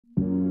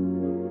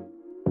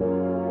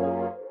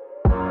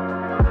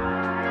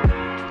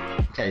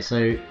Okay,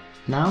 so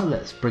now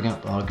let's bring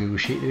up our Google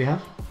Sheet that we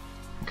have.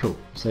 Cool,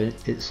 so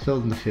it's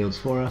filled in the fields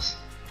for us.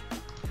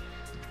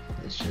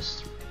 Let's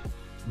just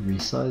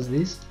resize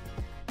these,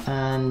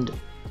 and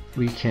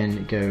we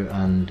can go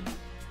and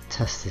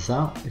test this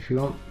out if we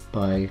want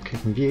by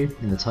clicking view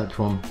in the typed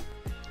form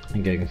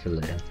and going and fill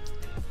it in.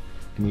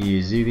 I'm going to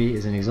use Zuby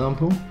as an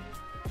example.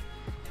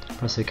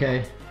 Press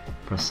OK,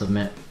 press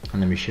submit, and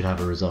then we should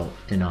have a result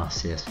in our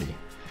CSV.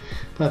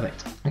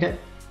 Perfect. Okay,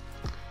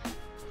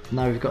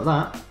 now we've got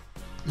that,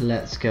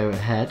 let's go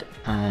ahead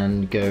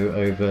and go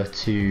over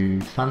to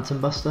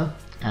Phantombuster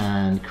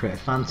and create a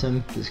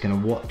phantom that's going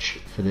to watch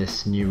for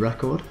this new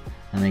record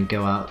and then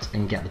go out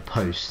and get the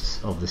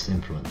posts of this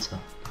influencer.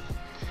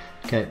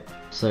 Okay,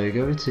 so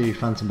go over to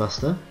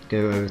Phantombuster,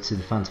 go over to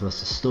the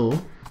Phantombuster store,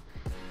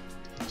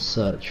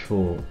 search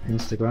for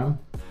Instagram,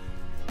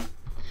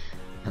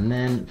 and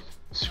then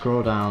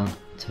scroll down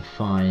to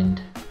find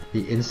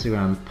the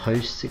Instagram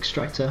posts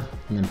extractor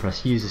and then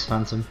press use this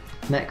phantom.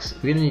 Next,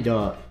 we're going to need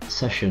our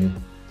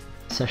session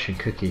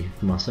cookie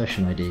from our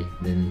session ID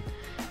within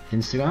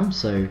Instagram.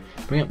 So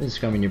bring up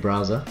Instagram in your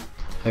browser,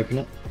 open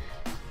it,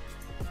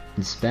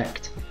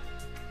 inspect,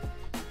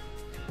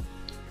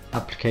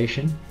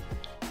 application,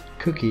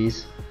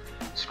 cookies,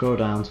 scroll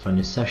down to find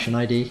your session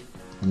ID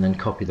and then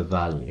copy the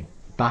value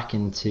back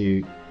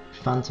into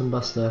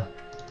Phantombuster,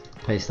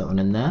 paste that one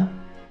in there.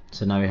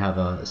 So now we have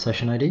a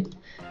session ID.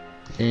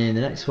 In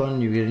the next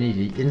one, you're going to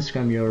need the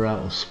Instagram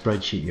URL or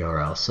spreadsheet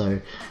URL. So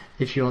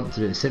if you want to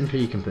do it simply,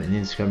 you can put in the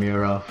Instagram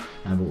URL,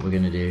 and what we're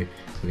going to do,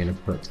 we're going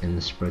to put in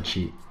the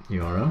spreadsheet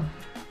URL.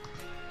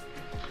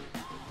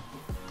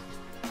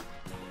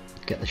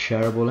 Get the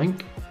shareable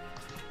link.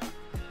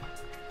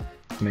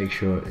 Make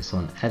sure it's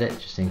on edit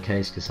just in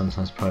case, because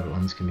sometimes private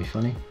ones can be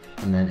funny,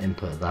 and then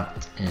input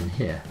that in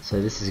here.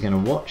 So this is going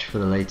to watch for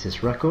the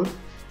latest record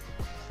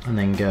and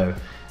then go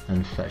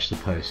and fetch the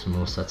post, and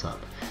we're all set up.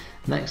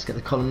 Next, get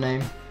the column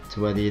name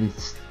to where the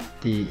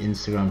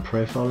Instagram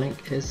profile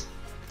link is.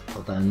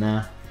 Put that in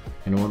there.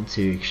 You're going to want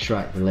to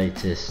extract the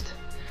latest,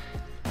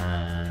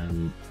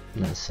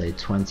 let's say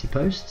 20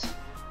 posts.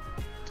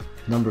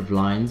 Number of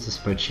lines the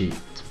spreadsheet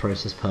to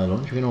process per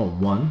launch. We're going to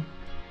want 1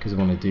 because we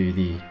want to do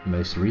the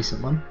most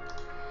recent one.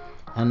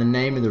 And the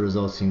name of the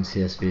resulting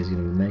CSV is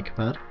going to be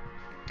MakerPad.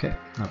 Okay,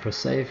 now press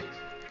save.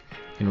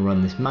 You're going to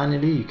run this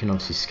manually. You can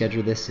obviously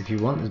schedule this if you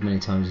want, as many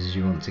times as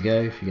you want to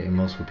go, if you're getting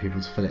multiple people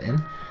to fill it in.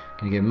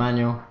 Going to go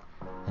manual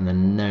and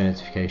then no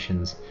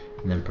notifications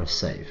and then press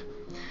save.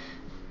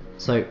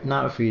 So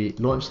now if we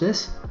launch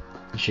this,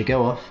 it should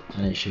go off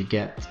and it should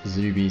get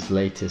Zuby's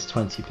latest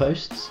 20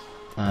 posts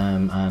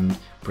and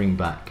bring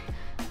back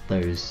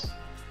those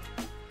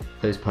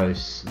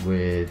posts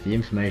with the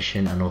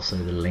information and also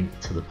the link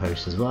to the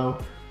post as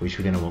well, which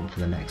we're going to want for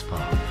the next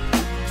part.